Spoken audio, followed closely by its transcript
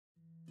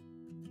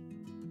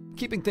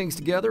Keeping things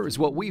together is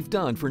what we've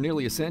done for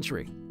nearly a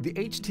century. The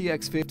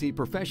HTX50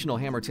 Professional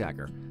Hammer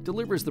Tacker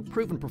delivers the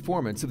proven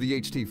performance of the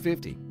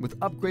HT50 with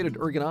upgraded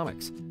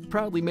ergonomics.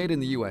 Proudly made in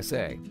the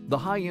USA, the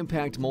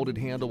high-impact molded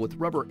handle with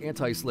rubber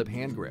anti-slip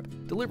hand grip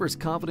delivers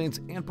confidence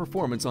and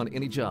performance on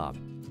any job.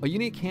 A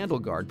unique handle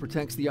guard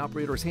protects the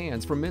operator's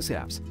hands from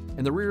mishaps,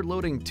 and the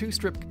rear-loading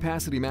 2-strip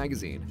capacity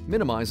magazine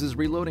minimizes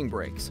reloading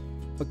breaks.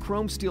 A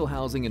chrome steel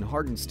housing and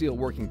hardened steel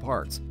working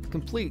parts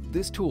complete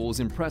this tool's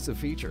impressive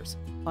features.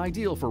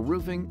 Ideal for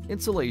roofing,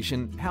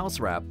 insulation, house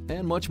wrap,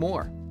 and much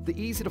more. The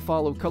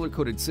easy-to-follow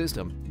color-coded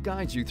system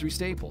guides you through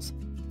staples.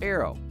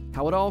 Arrow,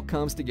 how it all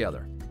comes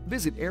together.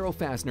 Visit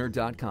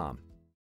arrowfastener.com.